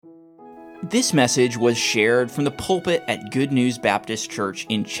This message was shared from the pulpit at Good News Baptist Church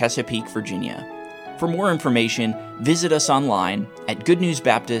in Chesapeake, Virginia. For more information, visit us online at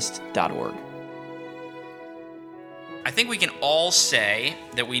goodnewsbaptist.org. I think we can all say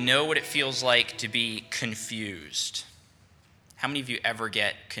that we know what it feels like to be confused. How many of you ever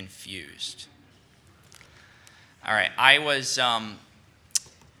get confused? All right, I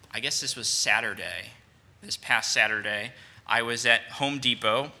guess this was Saturday, this past Saturday. I was at Home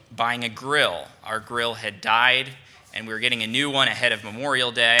Depot buying a grill. Our grill had died, and we were getting a new one ahead of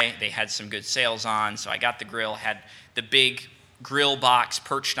Memorial Day. They had some good sales on, so I got the grill, had the big grill box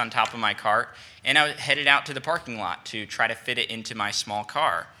perched on top of my cart, and I headed out to the parking lot to try to fit it into my small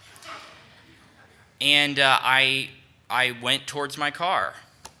car. And I went towards my car,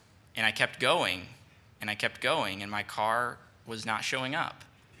 and I kept going, and my car was not showing up.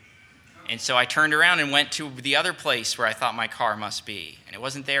 And so I turned around and went to the other place where I thought my car must be, and it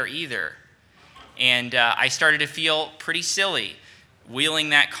wasn't there either. And I started to feel pretty silly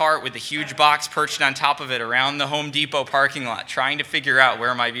wheeling that cart with the huge box perched on top of it around the Home Depot parking lot, trying to figure out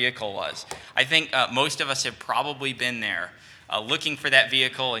where my vehicle was. I think most of us have probably been there looking for that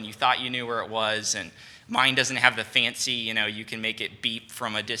vehicle, and you thought you knew where it was, and mine doesn't have the fancy, you can make it beep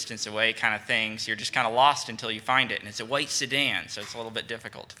from a distance away kind of thing, so you're just kind of lost until you find it. And it's a white sedan, so it's a little bit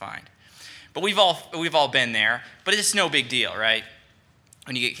difficult to find. But we've all been there, but it's no big deal, right?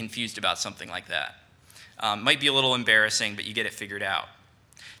 When you get confused about something like that. Might be a little embarrassing, but you get it figured out.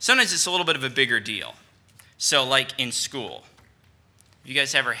 Sometimes it's a little bit of a bigger deal. So like in school, have you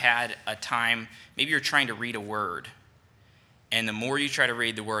guys ever had a time, maybe you're trying to read a word, and the more you try to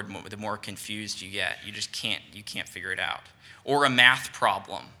read the word, the more confused you get. You can't figure it out. Or a math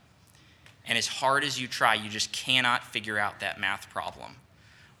problem, and as hard as you try, you just cannot figure out that math problem.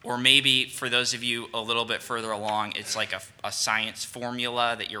 Or maybe for those of you a little bit further along, it's like a science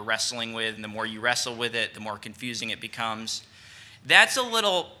formula that you're wrestling with, and the more you wrestle with it, the more confusing it becomes. That's a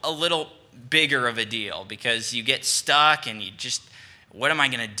little bigger of a deal because you get stuck and you just, what am I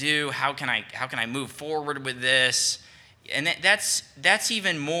going to do? How can I move forward with this? And that's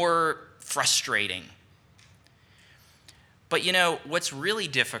even more frustrating. But what's really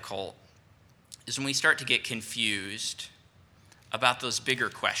difficult is when we start to get confused about those bigger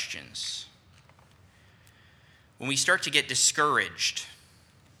questions. When we start to get discouraged,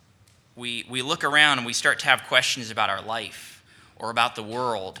 we look around and we start to have questions about our life or about the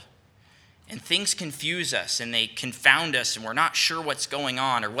world, and things confuse us and they confound us, and we're not sure what's going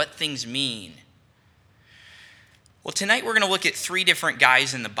on or what things mean. Well, tonight we're going to look at 3 different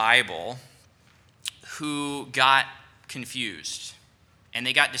guys in the Bible who got confused and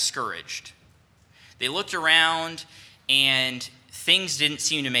they got discouraged. They looked around and things didn't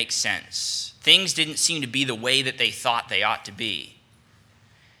seem to make sense. Things didn't seem to be the way that they thought they ought to be.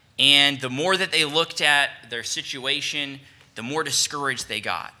 And the more that they looked at their situation, the more discouraged they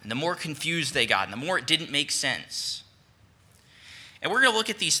got, and the more confused they got, and the more it didn't make sense. And we're going to look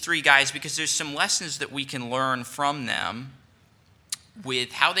at these 3 guys because there's some lessons that we can learn from them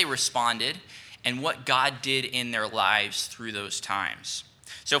with how they responded and what God did in their lives through those times.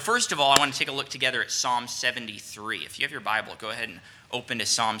 So first of all, I want to take a look together at Psalm 73. If you have your Bible, go ahead and open to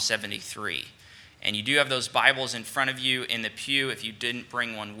Psalm 73. And you do have those Bibles in front of you in the pew. If you didn't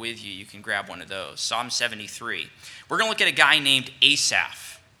bring one with you, you can grab one of those. Psalm 73. We're going to look at a guy named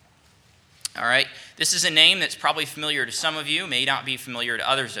Asaph. All right? This is a name that's probably familiar to some of you, may not be familiar to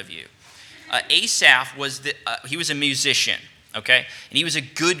others of you. Asaph was a musician, okay? And he was a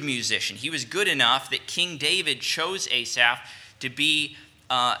good musician. He was good enough that King David chose Asaph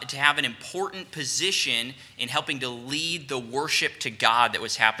to have an important position in helping to lead the worship to God that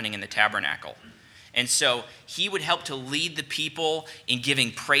was happening in the tabernacle. And so he would help to lead the people in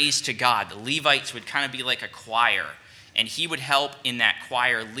giving praise to God. The Levites would kind of be like a choir, and he would help in that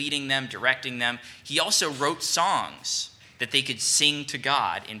choir, leading them, directing them. He also wrote songs that they could sing to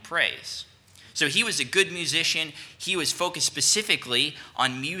God in praise. So he was a good musician. He was focused specifically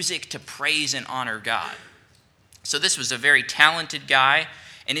on music to praise and honor God. So this was a very talented guy,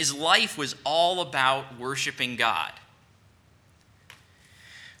 and his life was all about worshiping God.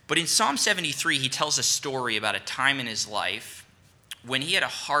 But in Psalm 73, he tells a story about a time in his life when he had a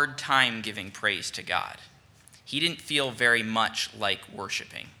hard time giving praise to God. He didn't feel very much like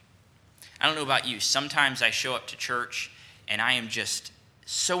worshiping. I don't know about you. Sometimes I show up to church, and I am just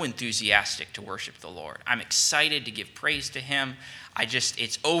so enthusiastic to worship the Lord. I'm excited to give praise to him.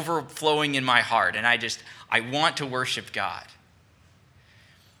 It's overflowing in my heart, and I want to worship God.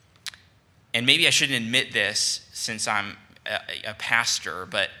 And maybe I shouldn't admit this since I'm a pastor,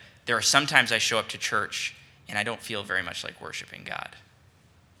 but there are sometimes I show up to church and I don't feel very much like worshiping God.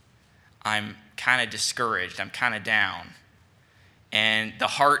 I'm kind of discouraged. I'm kind of down. And the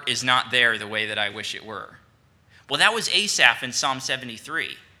heart is not there the way that I wish it were. Well, that was Asaph in Psalm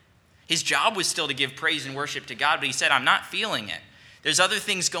 73. His job was still to give praise and worship to God, but he said, I'm not feeling it. There's other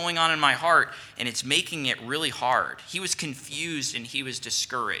things going on in my heart, and it's making it really hard. He was confused and he was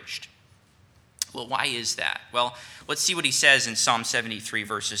discouraged. Well, why is that? Well, let's see what he says in Psalm 73,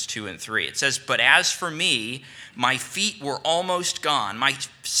 verses 2 and 3. It says, but as for me, my feet were almost gone. My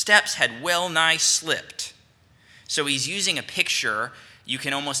steps had well nigh slipped. So he's using a picture. You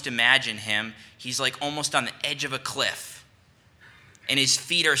can almost imagine him. He's like almost on the edge of a cliff. And his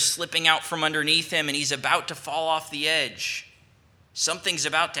feet are slipping out from underneath him, and he's about to fall off the edge. Something's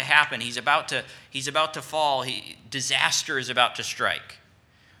about to happen. He's about to fall. Disaster is about to strike.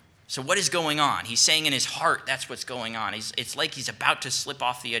 So what is going on? He's saying in his heart, that's what's going on. It's like he's about to slip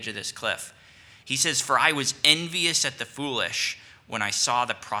off the edge of this cliff. He says, for I was envious at the foolish when I saw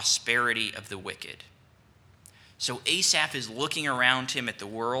the prosperity of the wicked. So Asaph is looking around him at the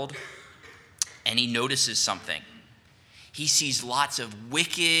world, and he notices something. He sees lots of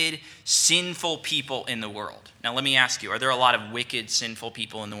wicked, sinful people in the world. Now let me ask you, are there a lot of wicked, sinful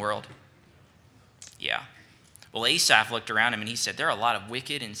people in the world? Yeah. Well, Asaph looked around him and he said, there are a lot of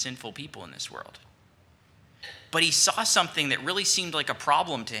wicked and sinful people in this world. But he saw something that really seemed like a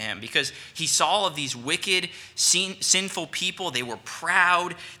problem to him, because he saw all of these wicked, sinful people. They were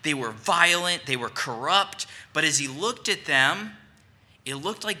proud, they were violent, they were corrupt. But as he looked at them, it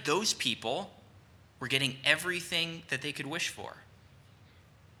looked like those people were getting everything that they could wish for.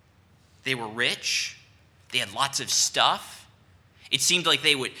 They were rich. They had lots of stuff. It seemed like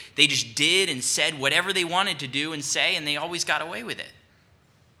they just did and said whatever they wanted to do and say, and they always got away with it.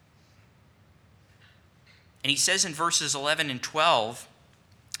 And he says in verses 11 and 12,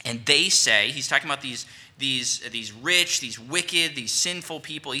 and they say, he's talking about these rich, these wicked, these sinful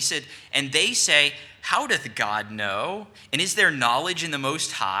people. He said, and they say, how doth God know? And is there knowledge in the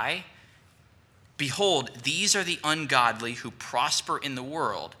Most High? Behold, these are the ungodly who prosper in the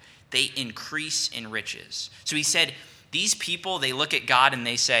world. They increase in riches. So he said, these people, they look at God and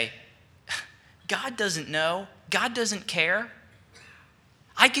they say, God doesn't know. God doesn't care.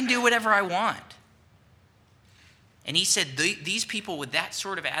 I can do whatever I want. And he said, these people with that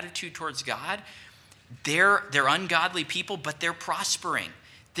sort of attitude towards God, they're ungodly people, but they're prospering.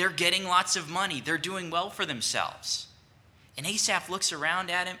 They're getting lots of money. They're doing well for themselves. And Asaph looks around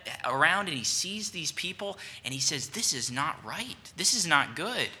and he sees these people and he says, this is not right. This is not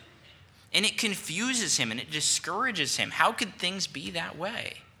good. And it confuses him and it discourages him. How could things be that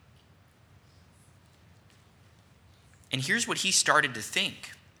way? And here's what he started to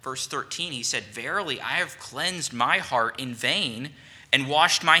think. Verse 13, he said, verily, I have cleansed my heart in vain and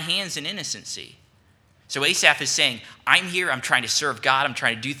washed my hands in innocency. So Asaph is saying, I'm here, I'm trying to serve God, I'm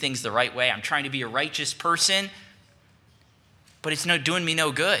trying to do things the right way, I'm trying to be a righteous person, but it's doing me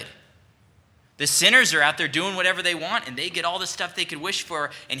no good. The sinners are out there doing whatever they want, and they get all the stuff they could wish for,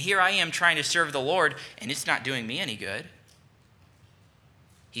 and here I am trying to serve the Lord, and it's not doing me any good.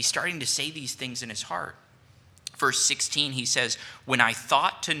 He's starting to say these things in his heart. Verse 16, he says, when I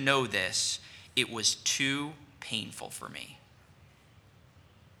thought to know this, it was too painful for me.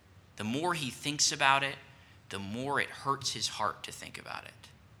 The more he thinks about it, the more it hurts his heart to think about it.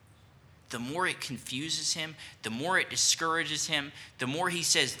 The more it confuses him, the more it discourages him, the more he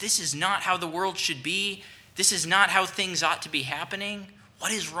says, this is not how the world should be. This is not how things ought to be happening.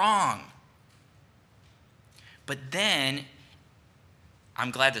 What is wrong? But then,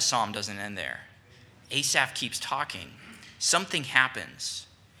 I'm glad the psalm doesn't end there. Asaph keeps talking. Something happens.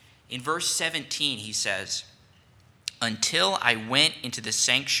 In verse 17, he says, until I went into the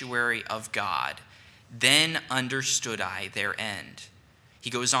sanctuary of God, then understood I their end. He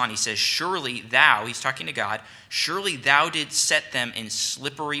goes on, he says, surely thou, he's talking to God, surely thou didst set them in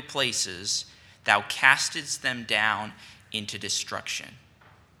slippery places, thou castedst them down into destruction.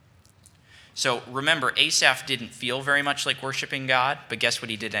 So remember, Asaph didn't feel very much like worshiping God, but guess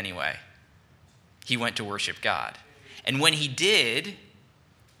what he did anyway? He went to worship God. And when he did,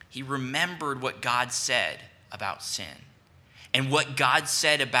 he remembered what God said about sin and what God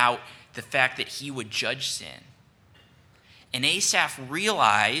said about the fact that he would judge sin. And Asaph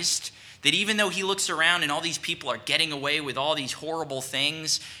realized that even though he looks around and all these people are getting away with all these horrible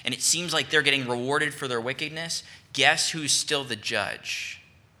things, and it seems like they're getting rewarded for their wickedness, guess who's still the judge?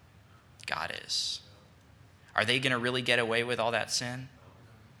 God is. Are they going to really get away with all that sin?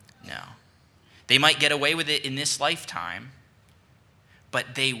 No. They might get away with it in this lifetime,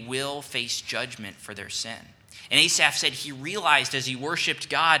 but they will face judgment for their sin. And Asaph said he realized as he worshiped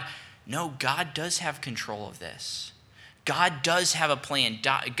God, no, God does have control of this. God does have a plan.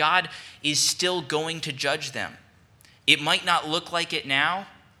 God is still going to judge them. It might not look like it now,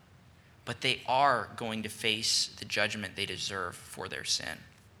 but they are going to face the judgment they deserve for their sin.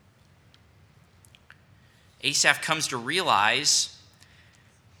 Asaph comes to realize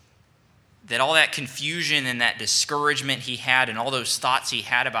that all that confusion and that discouragement he had and all those thoughts he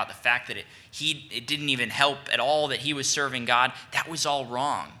had about the fact that it didn't even help at all that he was serving God, that was all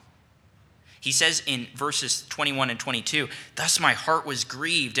wrong. He says in verses 21 and 22, "Thus my heart was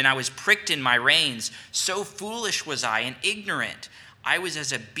grieved, and I was pricked in my reins. So foolish was I and ignorant. I was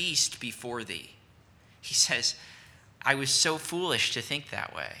as a beast before thee." He says, I was so foolish to think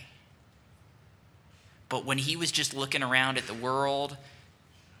that way. But when he was just looking around at the world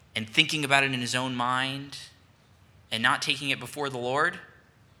and thinking about it in his own mind and not taking it before the Lord,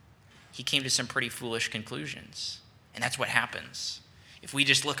 he came to some pretty foolish conclusions. And that's what happens. If we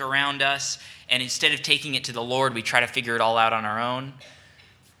just look around us and instead of taking it to the Lord, we try to figure it all out on our own,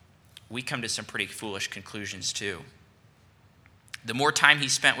 we come to some pretty foolish conclusions too. The more time he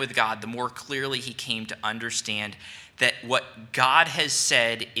spent with God, the more clearly he came to understand that what God has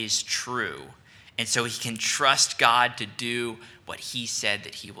said is true. And so he can trust God to do what he said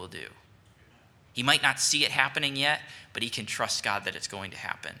that he will do. He might not see it happening yet, but he can trust God that it's going to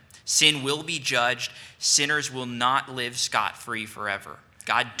happen. Sin will be judged. Sinners will not live scot-free forever.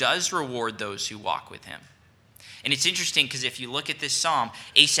 God does reward those who walk with him. And it's interesting because if you look at this psalm,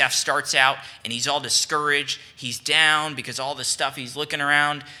 Asaph starts out and he's all discouraged. He's down because all the stuff he's looking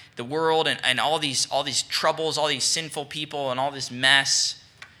around the world and all these troubles, all these sinful people and all this mess.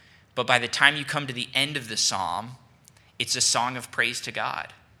 But by the time you come to the end of the psalm, it's a song of praise to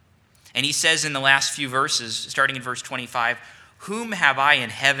God. And he says in the last few verses, starting in verse 25, "Whom have I in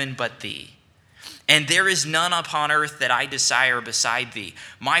heaven but thee? And there is none upon earth that I desire beside thee.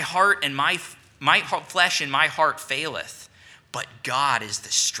 My heart and my flesh and my heart faileth, but God is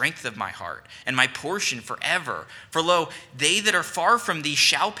the strength of my heart and my portion forever. For lo, they that are far from thee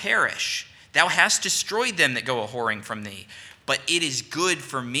shall perish. Thou hast destroyed them that go a-whoring from thee. But it is good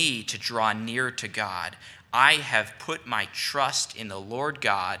for me to draw near to God. I have put my trust in the Lord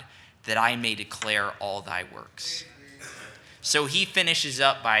God, that I may declare all thy works." So he finishes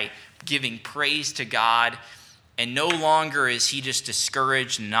up by giving praise to God, and no longer is he just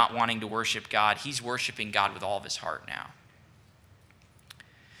discouraged and not wanting to worship God. He's worshiping God with all of his heart now.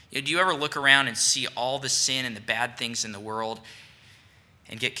 Do you ever look around and see all the sin and the bad things in the world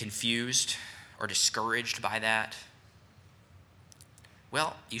and get confused or discouraged by that?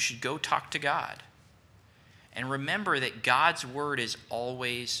 Well, you should go talk to God. And remember that God's word is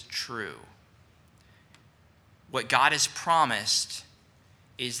always true. What God has promised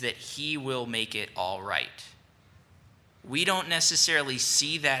is that he will make it all right. We don't necessarily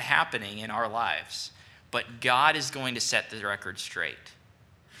see that happening in our lives, but God is going to set the record straight.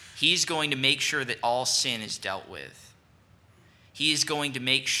 He's going to make sure that all sin is dealt with. He is going to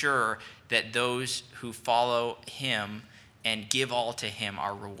make sure that those who follow him and give all to him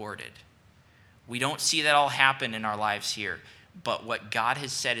are rewarded. We don't see that all happen in our lives here, but what God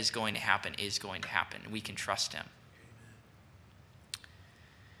has said is going to happen is going to happen. We can trust him.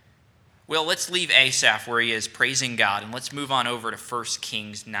 Well, let's leave Asaph where he is praising God, and let's move on over to 1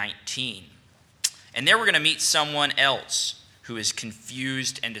 Kings 19. And there we're going to meet someone else who is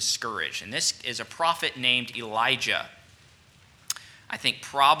confused and discouraged. And this is a prophet named Elijah. I think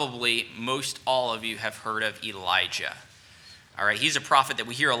probably most all of you have heard of Elijah. All right, he's a prophet that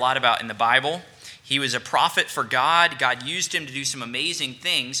we hear a lot about in the Bible. He was a prophet for God. God used him to do some amazing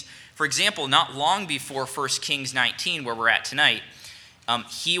things. For example, not long before 1 Kings 19, where we're at tonight,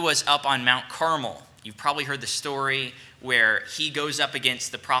 he was up on Mount Carmel. You've probably heard the story where he goes up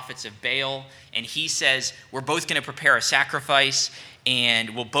against the prophets of Baal, and he says, we're both going to prepare a sacrifice,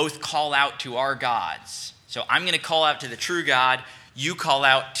 and we'll both call out to our gods. So I'm going to call out to the true God. You call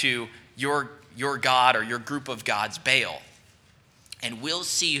out to your God or your group of gods, Baal. And we'll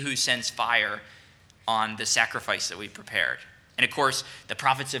see who sends fire on the sacrifice that we prepared. And of course, the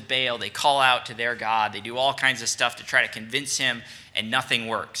prophets of Baal, they call out to their God. They do all kinds of stuff to try to convince him, and nothing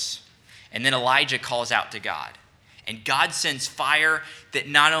works. And then Elijah calls out to God. And God sends fire that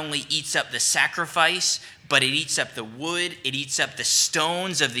not only eats up the sacrifice, but it eats up the wood, it eats up the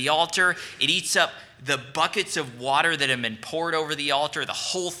stones of the altar, it eats up the buckets of water that have been poured over the altar. The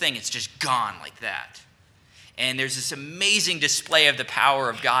whole thing, it's just gone like that. And there's this amazing display of the power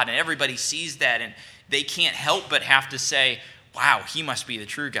of God, and everybody sees that, and they can't help but have to say, wow, he must be the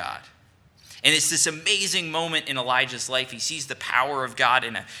true God. And it's this amazing moment in Elijah's life. He sees the power of God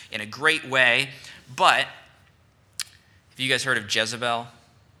in a great way. But have you guys heard of Jezebel?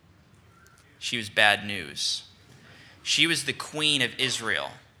 She was bad news. She was the queen of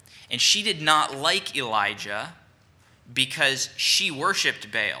Israel. And she did not like Elijah because she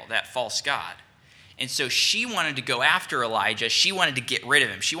worshiped Baal, that false god. And so she wanted to go after Elijah. She wanted to get rid of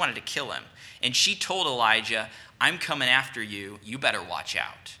him. She wanted to kill him. And she told Elijah, I'm coming after you. You better watch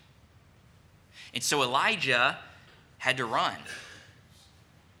out. And so Elijah had to run.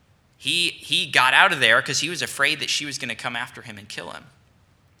 He got out of there because he was afraid that she was going to come after him and kill him.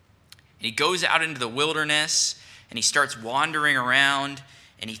 And he goes out into the wilderness and he starts wandering around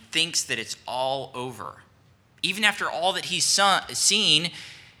and he thinks that it's all over. Even after all that he's seen,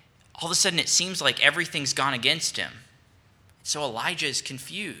 all of a sudden it seems like everything's gone against him. So Elijah is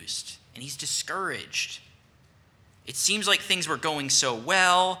confused and he's discouraged. It seems like things were going so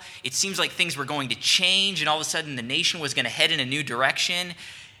well. It seems like things were going to change, and all of a sudden the nation was going to head in a new direction.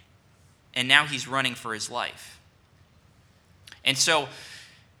 And now he's running for his life. And so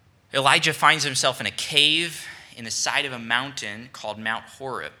Elijah finds himself in a cave in the side of a mountain called Mount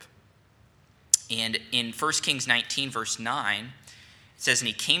Horeb. And in 1 Kings 19, verse 9, it says, And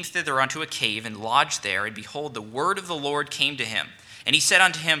he came thither unto a cave and lodged there, and behold, the word of the Lord came to him. And he said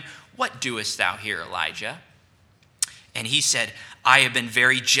unto him, What doest thou here, Elijah? And he said, I have been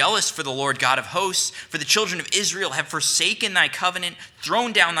very jealous for the Lord God of hosts, for the children of Israel have forsaken thy covenant,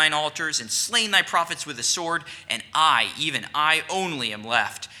 thrown down thine altars, and slain thy prophets with the sword, and I, even I only, am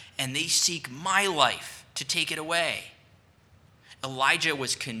left, and they seek my life to take it away. Elijah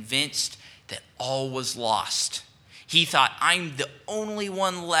was convinced that all was lost. He thought, I'm the only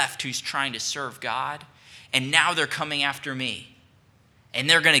one left who's trying to serve God, and now they're coming after me. And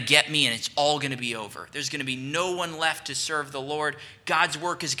they're going to get me, and it's all going to be over. There's going to be no one left to serve the Lord. God's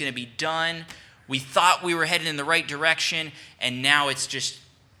work is going to be done. We thought we were headed in the right direction, and now it's just,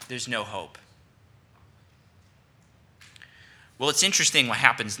 there's no hope. Well, it's interesting what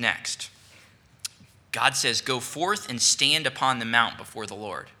happens next. God says, Go forth and stand upon the mount before the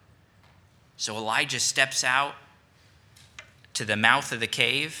Lord. So Elijah steps out to the mouth of the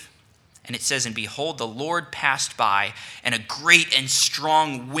cave. And it says, And behold, the Lord passed by, and a great and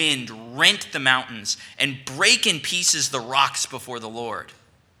strong wind rent the mountains and brake in pieces the rocks before the Lord.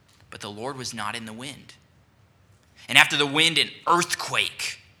 But the Lord was not in the wind. And after the wind, an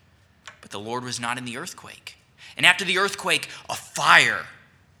earthquake. But the Lord was not in the earthquake. And after the earthquake, a fire.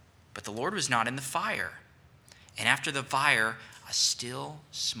 But the Lord was not in the fire. And after the fire, a still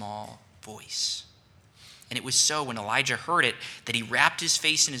small voice. And it was so, when Elijah heard it, that he wrapped his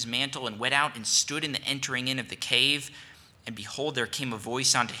face in his mantle and went out and stood in the entering in of the cave. And behold, there came a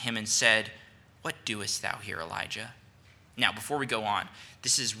voice unto him and said, What doest thou here, Elijah? Now, before we go on,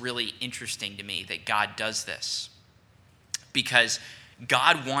 this is really interesting to me that God does this. Because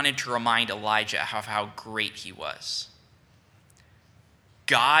God wanted to remind Elijah of how great he was.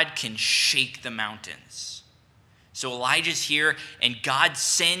 God can shake the mountains. So Elijah's here, and God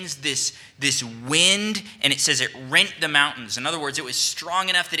sends this wind, and it says it rent the mountains. In other words, it was strong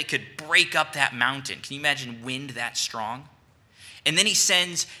enough that it could break up that mountain. Can you imagine wind that strong? And then he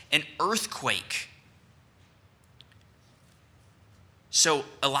sends an earthquake. So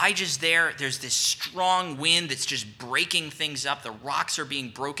Elijah's there. There's this strong wind that's just breaking things up. The rocks are being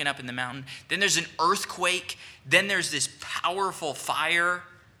broken up in the mountain. Then there's an earthquake. Then there's this powerful fire.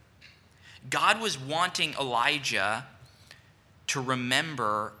 God was wanting Elijah to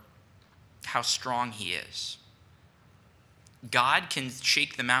remember how strong he is. God can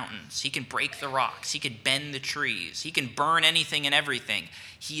shake the mountains. He can break the rocks. He can bend the trees. He can burn anything and everything.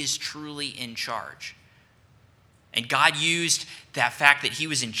 He is truly in charge. And God used that fact that he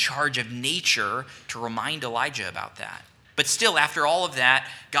was in charge of nature to remind Elijah about that. But still, after all of that,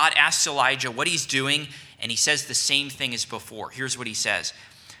 God asks Elijah what he's doing, and he says the same thing as before. Here's what he says.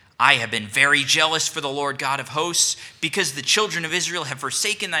 I have been very jealous for the Lord God of hosts, because the children of Israel have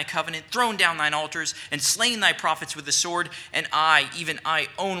forsaken thy covenant, thrown down thine altars, and slain thy prophets with the sword, and I, even I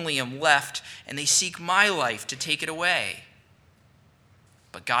only, am left, and they seek my life to take it away.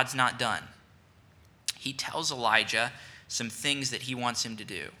 But God's not done. He tells Elijah some things that he wants him to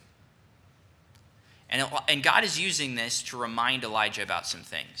do. And God is using this to remind Elijah about some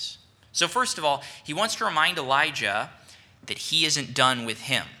things. So first of all, he wants to remind Elijah that he isn't done with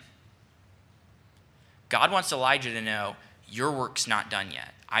him. God wants Elijah to know, your work's not done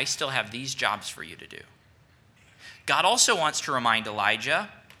yet. I still have these jobs for you to do. God also wants to remind Elijah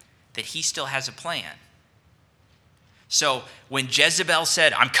that he still has a plan. So when Jezebel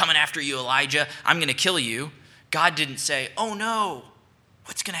said, I'm coming after you, Elijah, I'm going to kill you, God didn't say, oh no,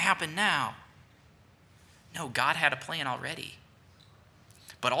 what's going to happen now? No, God had a plan already.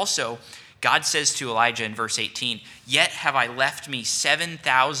 But also, God says to Elijah in verse 18, Yet have I left me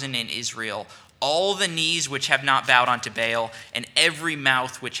 7,000 in Israel, all the knees which have not bowed unto Baal, and every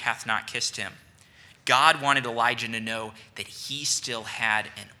mouth which hath not kissed him. God wanted Elijah to know that he still had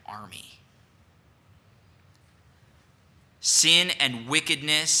an army. Sin and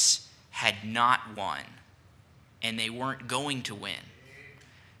wickedness had not won, and they weren't going to win.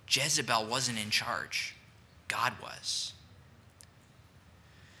 Jezebel wasn't in charge. God was.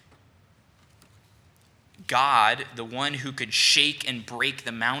 God, the one who could shake and break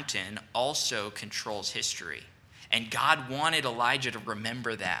the mountain, also controls history. And God wanted Elijah to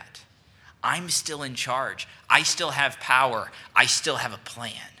remember that. I'm still in charge. I still have power. I still have a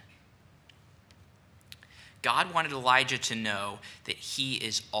plan. God wanted Elijah to know that he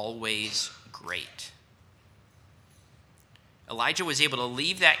is always great. Elijah was able to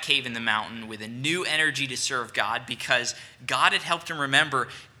leave that cave in the mountain with a new energy to serve God because God had helped him remember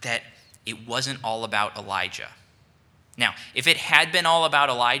that it wasn't all about Elijah. Now, if it had been all about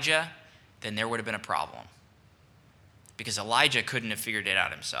Elijah, then there would have been a problem. Because Elijah couldn't have figured it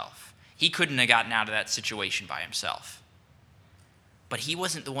out himself. He couldn't have gotten out of that situation by himself. But he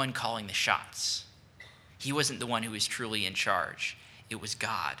wasn't the one calling the shots. He wasn't the one who was truly in charge. It was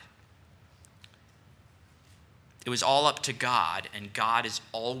God. It was all up to God, and God is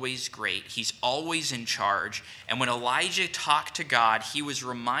always great. He's always in charge. And when Elijah talked to God, he was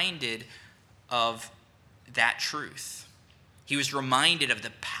reminded of that truth. He was reminded of the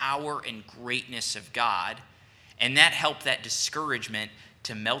power and greatness of God, and that helped that discouragement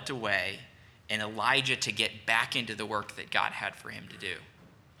to melt away and Elijah to get back into the work that God had for him to do.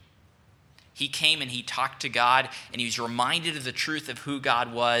 He came and he talked to God, and he was reminded of the truth of who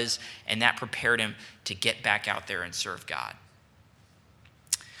God was, and that prepared him to get back out there and serve God.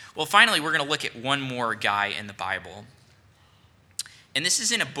 Well, finally, we're going to look at one more guy in the Bible. And this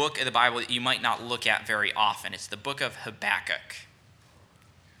is in a book of the Bible that you might not look at very often. It's the book of Habakkuk.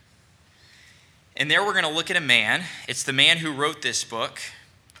 And there we're going to look at a man. It's the man who wrote this book.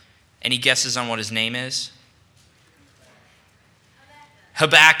 Any guesses on what his name is?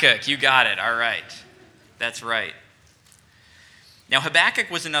 Habakkuk, you got it. All right. That's right. Now,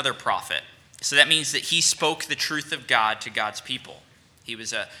 Habakkuk was another prophet. So that means that he spoke the truth of God to God's people. He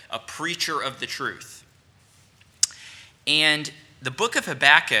was a preacher of the truth. And the book of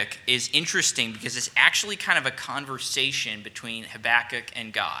Habakkuk is interesting because it's actually kind of a conversation between Habakkuk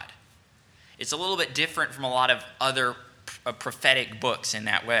and God. It's a little bit different from a lot of other prophetic books in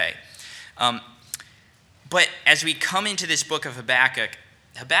that way. But as we come into this book of Habakkuk,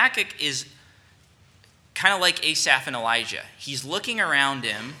 Habakkuk is kind of like Asaph and Elijah. He's looking around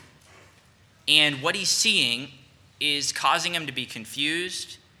him, and what he's seeing is causing him to be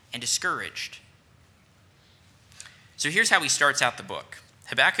confused and discouraged. So here's how he starts out the book.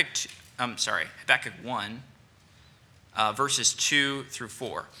 Habakkuk 1, verses 2 through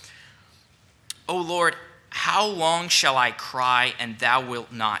 4. O Lord, how long shall I cry, and thou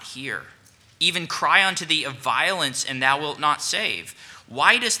wilt not hear? Even cry unto thee of violence, and thou wilt not save.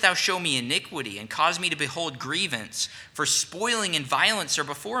 Why dost thou show me iniquity, and cause me to behold grievance? For spoiling and violence are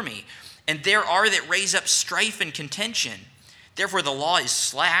before me, and there are that raise up strife and contention. Therefore the law is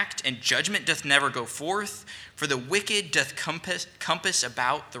slacked, and judgment doth never go forth, for the wicked doth compass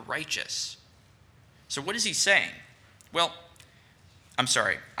about the righteous. So what is he saying? Well, I'm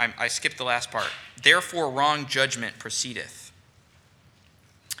sorry, I skipped the last part. Therefore wrong judgment proceedeth.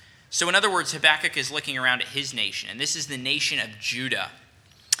 So in other words, Habakkuk is looking around at his nation, and this is the nation of Judah,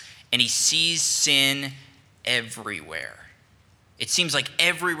 and he sees sin everywhere. It seems like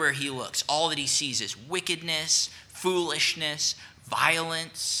everywhere he looks, all that he sees is wickedness, foolishness,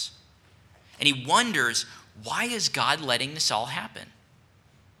 violence, and he wonders, why is God letting this all happen?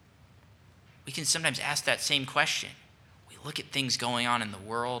 We can sometimes ask that same question. We look at things going on in the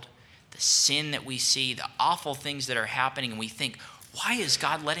world, the sin that we see, the awful things that are happening, and we think, why is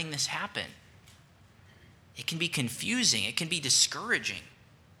God letting this happen? It can be confusing. It can be discouraging.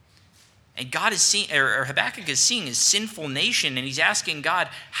 And God is seeing, or Habakkuk is seeing his sinful nation, and he's asking God,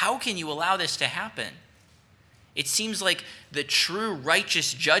 how can you allow this to happen? It seems like the true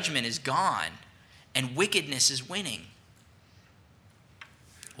righteous judgment is gone, and wickedness is winning.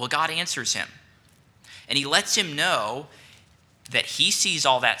 Well, God answers him, and he lets him know that he sees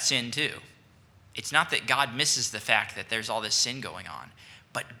all that sin too. It's not that God misses the fact that there's all this sin going on,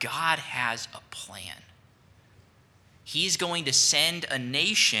 but God has a plan. He's going to send a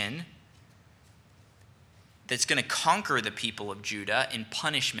nation that's going to conquer the people of Judah in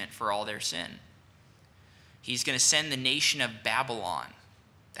punishment for all their sin. He's going to send the nation of Babylon.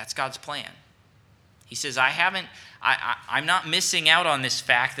 That's God's plan. He says, I'm not missing out on this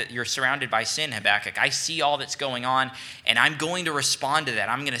fact that you're surrounded by sin, Habakkuk. I see all that's going on, and I'm going to respond to that.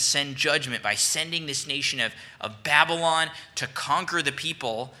 I'm going to send judgment by sending this nation of Babylon to conquer the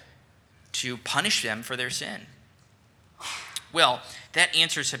people, to punish them for their sin. Well, that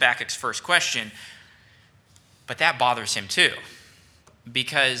answers Habakkuk's first question, but that bothers him too,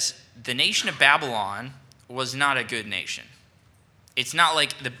 because the nation of Babylon was not a good nation. It's not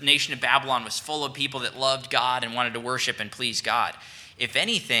like the nation of Babylon was full of people that loved God and wanted to worship and please God. If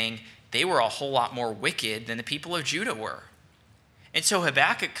anything, they were a whole lot more wicked than the people of Judah were. And so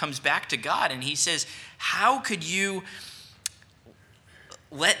Habakkuk comes back to God and he says, how could you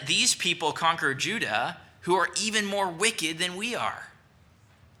let these people conquer Judah who are even more wicked than we are?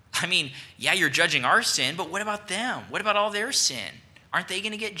 I mean, yeah, you're judging our sin, but what about them? What about all their sin? Aren't they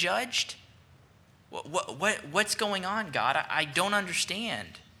going to get judged? What's going on, God? I don't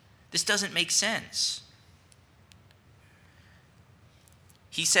understand. This doesn't make sense.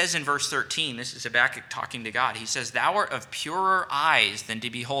 He says in verse 13, this is Habakkuk talking to God. He says, thou art of purer eyes than to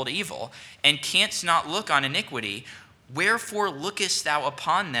behold evil, and canst not look on iniquity. Wherefore lookest thou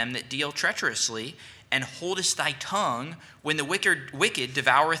upon them that deal treacherously, and holdest thy tongue when the wicked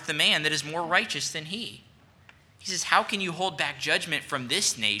devoureth the man that is more righteous than he? He says, how can you hold back judgment from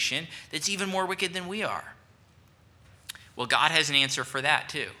this nation that's even more wicked than we are? Well, God has an answer for that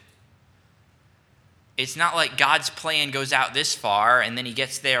too. It's not like God's plan goes out this far and then he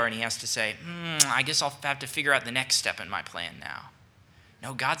gets there and he has to say, I guess I'll have to figure out the next step in my plan now.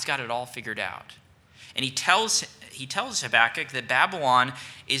 No, God's got it all figured out. And he tells Habakkuk that Babylon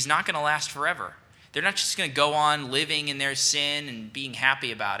is not going to last forever. They're not just going to go on living in their sin and being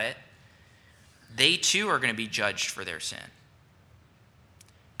happy about it. They too are going to be judged for their sin.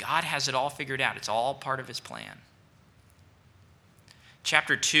 God has it all figured out. It's all part of his plan.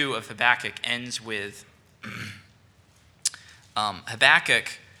 Chapter 2 of Habakkuk ends with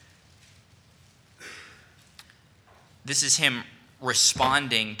Habakkuk. This is him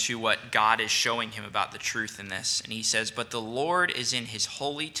responding to what God is showing him about the truth in this. And he says, but the Lord is in his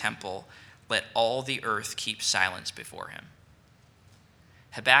holy temple. Let all the earth keep silence before him.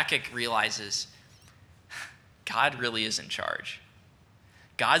 Habakkuk realizes God really is in charge.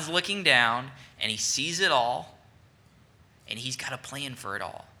 God's looking down and he sees it all and he's got a plan for it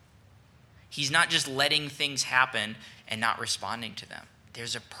all. He's not just letting things happen and not responding to them.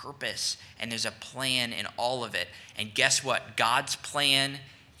 There's a purpose and there's a plan in all of it. And guess what? God's plan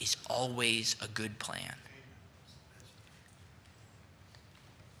is always a good plan.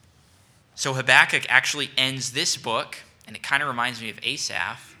 So Habakkuk actually ends this book, and it kind of reminds me of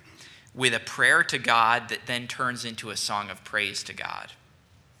Asaph, with a prayer to God that then turns into a song of praise to God.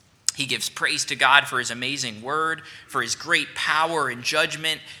 He gives praise to God for his amazing word, for his great power and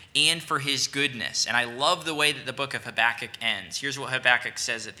judgment, and for his goodness. And I love the way that the book of Habakkuk ends. Here's what Habakkuk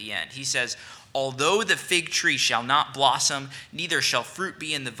says at the end. He says, although the fig tree shall not blossom, neither shall fruit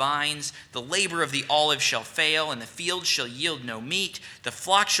be in the vines, the labor of the olive shall fail, and the field shall yield no meat, the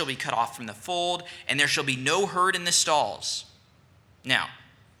flock shall be cut off from the fold, and there shall be no herd in the stalls. Now,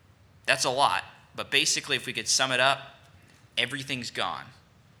 that's a lot, but basically if we could sum it up, everything's gone.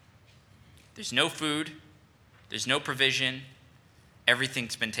 There's no food, there's no provision,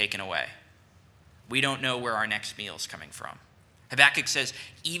 everything's been taken away. We don't know where our next meal is coming from. Habakkuk says,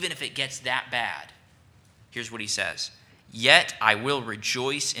 even if it gets that bad, here's what he says, yet I will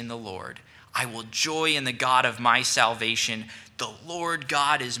rejoice in the Lord. I will joy in the God of my salvation. The Lord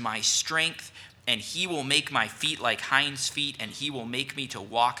God is my strength, and he will make my feet like hinds' feet, and he will make me to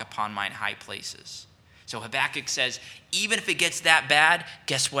walk upon mine high places. So Habakkuk says, even if it gets that bad,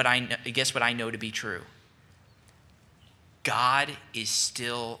 guess what I know to be true? God is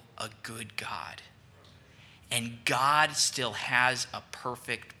still a good God. And God still has a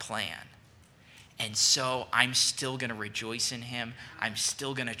perfect plan. And so I'm still going to rejoice in him. I'm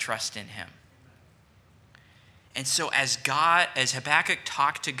still going to trust in him. And so as Habakkuk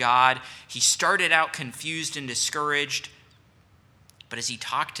talked to God, he started out confused and discouraged. But as he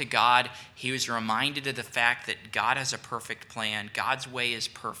talked to God, he was reminded of the fact that God has a perfect plan. God's way is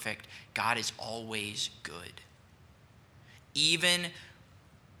perfect. God is always good. Even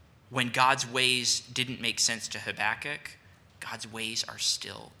when God's ways didn't make sense to Habakkuk, God's ways are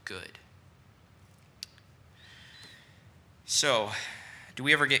still good. So, do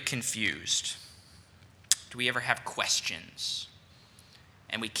we ever get confused? Do we ever have questions?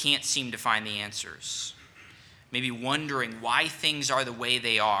 And we can't seem to find the answers. Maybe wondering why things are the way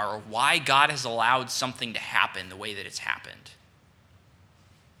they are, or why God has allowed something to happen the way that it's happened.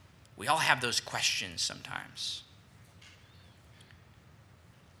 We all have those questions sometimes.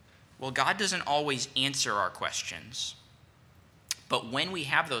 Well, God doesn't always answer our questions. But when we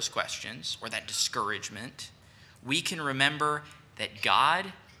have those questions or that discouragement, we can remember that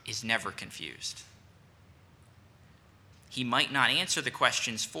God is never confused. He might not answer the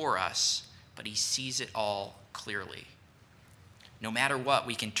questions for us, but he sees it all clearly. No matter what,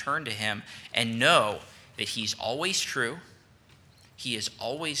 we can turn to him and know that he's always true, he is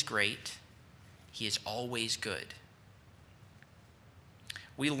always great, he is always good.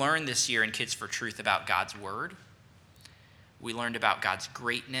 We learned this year in Kids for Truth about God's word. We learned about God's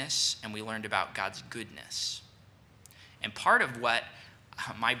greatness, and we learned about God's goodness. And part of what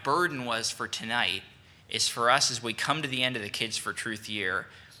my burden was for tonight is for us as we come to the end of the Kids for Truth year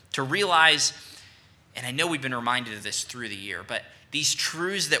to realize, and I know we've been reminded of this through the year, but these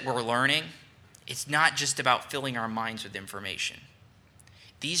truths that we're learning, it's not just about filling our minds with information.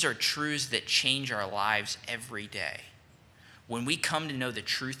 These are truths that change our lives every day. When we come to know the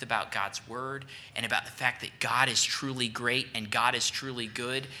truth about God's word and about the fact that God is truly great and God is truly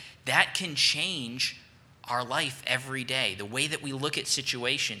good, that can change our life every day. The way that we look at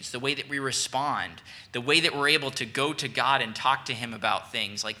situations, the way that we respond, the way that we're able to go to God and talk to him about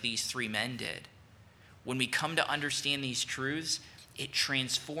things like these three men did. When we come to understand these truths, it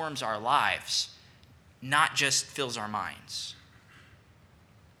transforms our lives, not just fills our minds.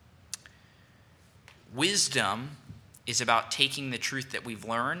 Wisdom is about taking the truth that we've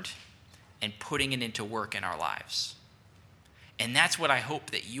learned and putting it into work in our lives. And that's what I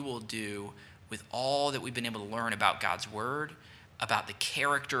hope that you will do with all that we've been able to learn about God's word, about the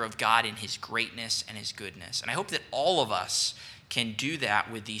character of God and his greatness and his goodness. And I hope that all of us can do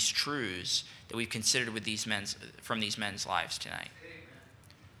that with these truths that we've considered with from these men's lives tonight.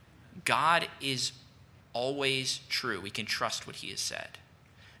 God is always true. We can trust what he has said.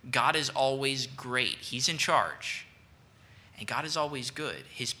 God is always great. He's in charge. And God is always good.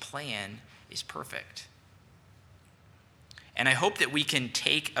 His plan is perfect. And I hope that we can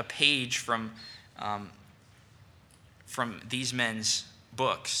take a page from these men's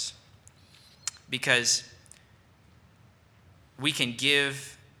books, because we can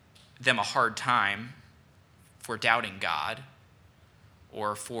give them a hard time for doubting God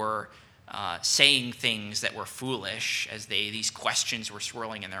or for saying things that were foolish as these questions were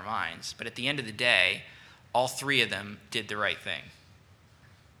swirling in their minds. But at the end of the day, all three of them did the right thing.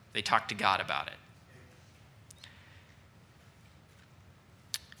 They talked to God about it.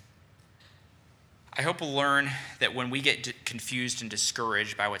 I hope we'll learn that when we get confused and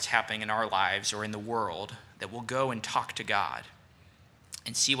discouraged by what's happening in our lives or in the world, that we'll go and talk to God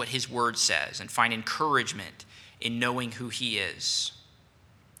and see what his word says and find encouragement in knowing who he is,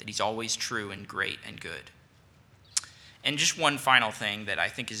 that he's always true and great and good. And just one final thing that I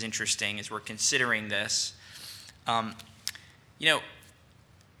think is interesting as we're considering this.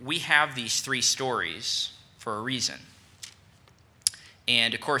 We have these three stories for a reason.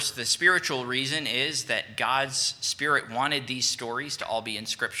 And of course, the spiritual reason is that God's Spirit wanted these stories to all be in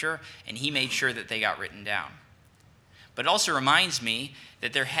Scripture, and he made sure that they got written down. But it also reminds me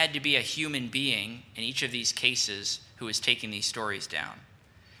that there had to be a human being in each of these cases who was taking these stories down.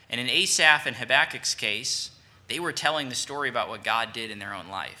 And in Asaph and Habakkuk's case, they were telling the story about what God did in their own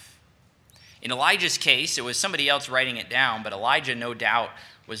life. In Elijah's case, it was somebody else writing it down, but Elijah, no doubt,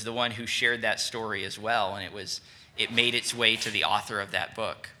 was the one who shared that story as well, and it made its way to the author of that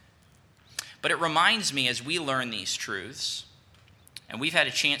book. But it reminds me, as we learn these truths, and we've had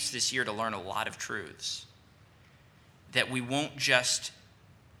a chance this year to learn a lot of truths, that we won't just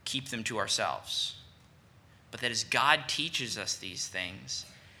keep them to ourselves, but that as God teaches us these things,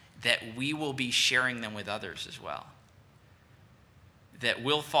 that we will be sharing them with others as well. That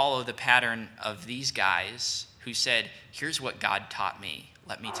we'll follow the pattern of these guys who said, here's what God taught me.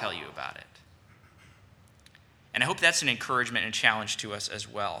 Let me tell you about it. And I hope that's an encouragement and challenge to us as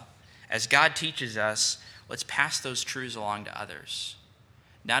well. As God teaches us, let's pass those truths along to others.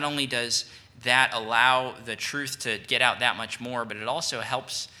 Not only does that allow the truth to get out that much more, but it also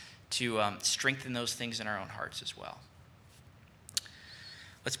helps to strengthen those things in our own hearts as well.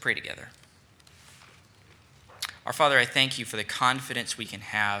 Let's pray together. Our Father, I thank you for the confidence we can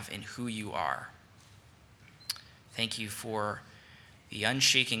have in who you are. Thank you for the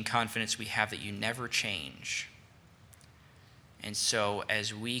unshaking confidence we have that you never change. And so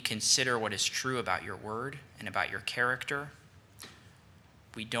as we consider what is true about your word and about your character,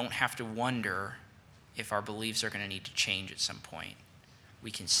 we don't have to wonder if our beliefs are going to need to change at some point. We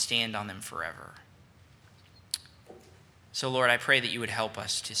can stand on them forever. So, Lord, I pray that you would help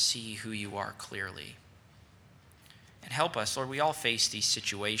us to see who you are clearly. And help us, Lord, we all face these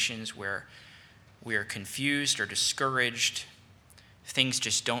situations where we are confused or discouraged, things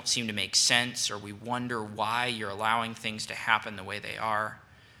just don't seem to make sense, or we wonder why you're allowing things to happen the way they are,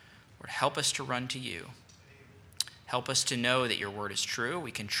 Lord, help us to run to you. Help us to know that your word is true.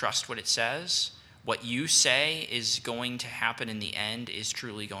 We can trust what it says. What you say is going to happen in the end is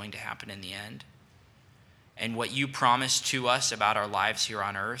truly going to happen in the end. And what you promised to us about our lives here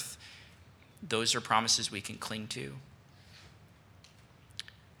on earth, those are promises we can cling to.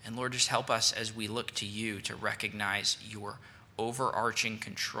 And Lord, just help us as we look to you to recognize your overarching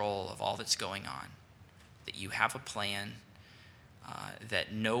control of all that's going on, that you have a plan,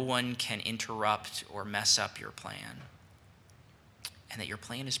 that no one can interrupt or mess up your plan, and that your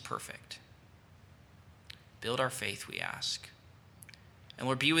plan is perfect. Build our faith, we ask. And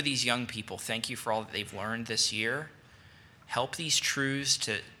Lord, be with these young people. Thank you for all that they've learned this year. Help these truths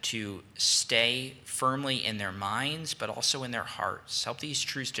to stay firmly in their minds, but also in their hearts. Help these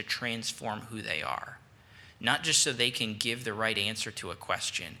truths to transform who they are. Not just so they can give the right answer to a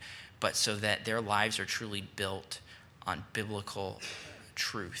question, but so that their lives are truly built on biblical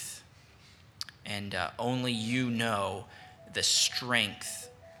truth. And only you know the strength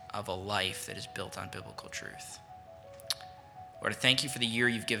of a life that is built on biblical truth. Lord, I thank you for the year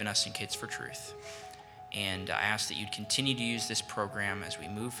you've given us in Kids for Truth. And I ask that you'd continue to use this program as we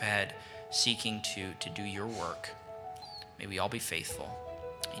move ahead, seeking to do your work. May we all be faithful.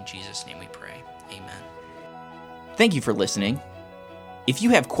 In Jesus' name we pray. Amen. Thank you for listening. If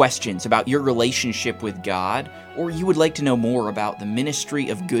you have questions about your relationship with God, or you would like to know more about the ministry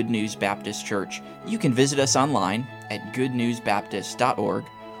of Good News Baptist Church, you can visit us online at goodnewsbaptist.org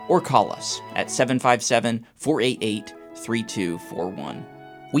or call us at 757-488-3241.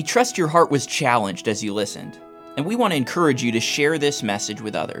 We trust your heart was challenged as you listened, and we want to encourage you to share this message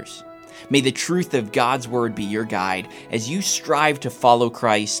with others. May the truth of God's Word be your guide as you strive to follow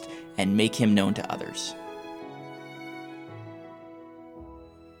Christ and make Him known to others.